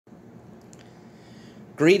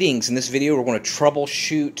Greetings. In this video we're going to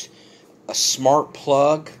troubleshoot a smart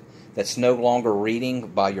plug that's no longer reading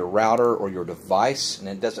by your router or your device, and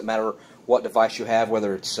it doesn't matter what device you have,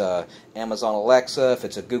 whether it's Amazon Alexa, if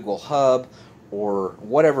it's a Google Hub, or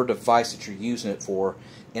whatever device that you're using it for,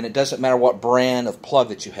 and it doesn't matter what brand of plug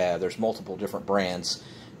that you have. There's multiple different brands.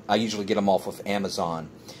 I usually get them off of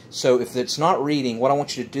Amazon. So if it's not reading, what I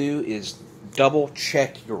want you to do is double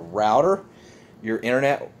check your router, your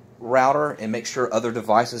internet router, and make sure other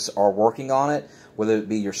devices are working on it, whether it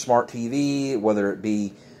be your smart TV, whether it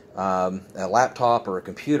be a laptop or a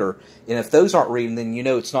computer. And if those aren't reading, then you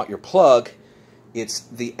know it's not your plug, it's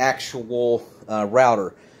the actual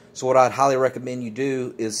router. So what I'd highly recommend you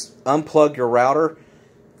do is unplug your router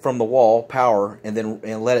from the wall, power,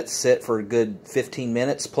 and let it sit for a good 15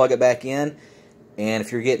 minutes, plug it back in, and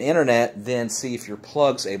if you're getting internet, then see if your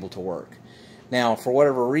plug's able to work. Now, for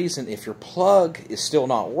whatever reason, if your plug is still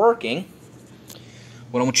not working,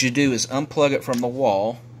 what I want you to do is unplug it from the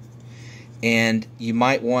wall, and you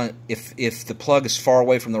might want, if the plug is far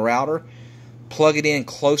away from the router, plug it in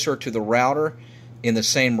closer to the router in the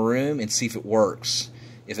same room and see if it works.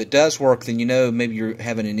 If it does work, then you know maybe you're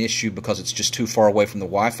having an issue because it's just too far away from the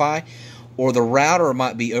Wi-Fi, or the router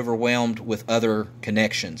might be overwhelmed with other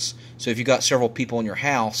connections. So if you've got several people in your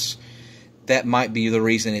house, that might be the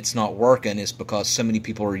reason it's not working, is because so many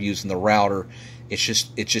people are using the router. It's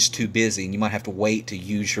just too busy, and you might have to wait to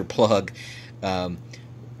use your plug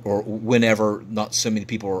or whenever not so many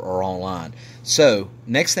people are online. So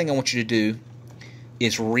next thing I want you to do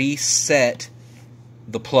is reset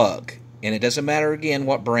the plug. And it doesn't matter, again,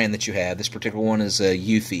 what brand that you have. This particular one is a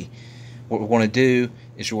Eufy. What we want to do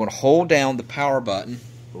is you want to hold down the power button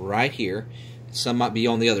right here. Some might be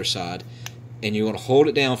on the other side. And you want to hold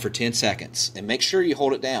it down for 10 seconds. And make sure you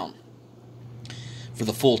hold it down for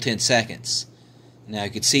the full 10 seconds. Now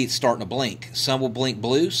you can see it's starting to blink. Some will blink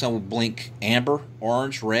blue, some will blink amber,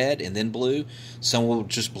 orange, red, and then blue. Some will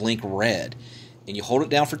just blink red. And you hold it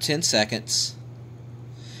down for 10 seconds.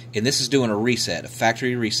 And this is doing a reset, a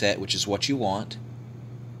factory reset, which is what you want.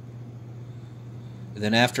 And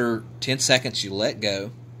then after 10 seconds, you let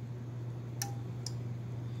go.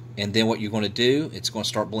 And then what you're going to do, it's going to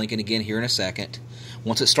start blinking again here in a second.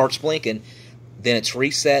 Once it starts blinking, then it's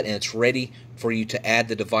reset and it's ready for you to add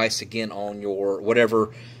the device again on your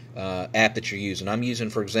whatever app that you're using. I'm using,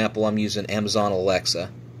 for example, I'm using Amazon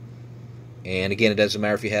Alexa. And again, it doesn't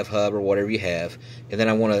matter if you have Hub or whatever you have. And then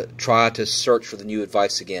I want to try to search for the new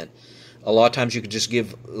device again. A lot of times you could just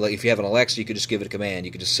give, like if you have an Alexa, you could just give it a command.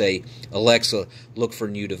 You could just say, Alexa, look for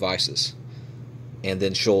new devices. And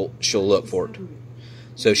then she'll look for it.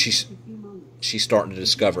 So she's starting to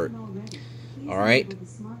discover it. Alright?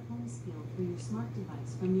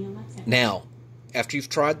 Now, after you've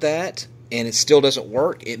tried that and it still doesn't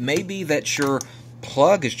work, it may be that your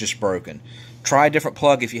plug is just broken. Try a different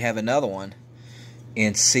plug if you have another one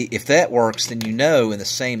and see if that works. Then you know, in the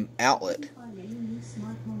same outlet,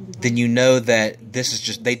 then you know that this is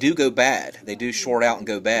just, they do go bad. They do short out and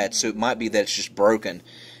go bad. So it might be that it's just broken.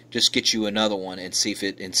 Just get you another one and see if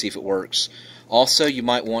it works. Also, you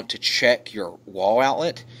might want to check your wall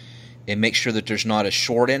outlet and make sure that there's not a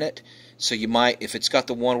short in it. So you might, if it's got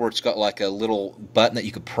the one where it's got like a little button that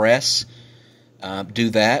you could press, do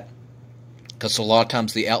that. Because a lot of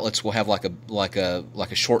times the outlets will have like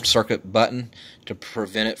a short circuit button to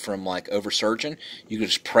prevent it from like oversurging. You can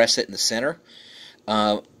just press it in the center.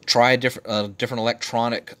 Try a different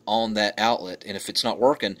electronic on that outlet, and if it's not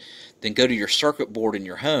working, then go to your circuit board in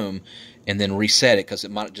your home and then reset it, because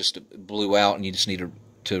it might have just blew out and you just need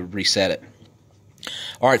to reset it.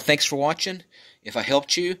 Alright, thanks for watching. If I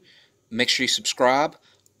helped you, make sure you subscribe.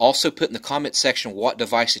 Also put in the comment section what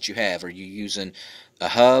device that you have. Are you using a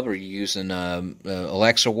Hub? Are you using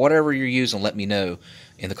Alexa? Whatever you're using, let me know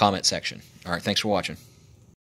in the comment section. Alright, thanks for watching.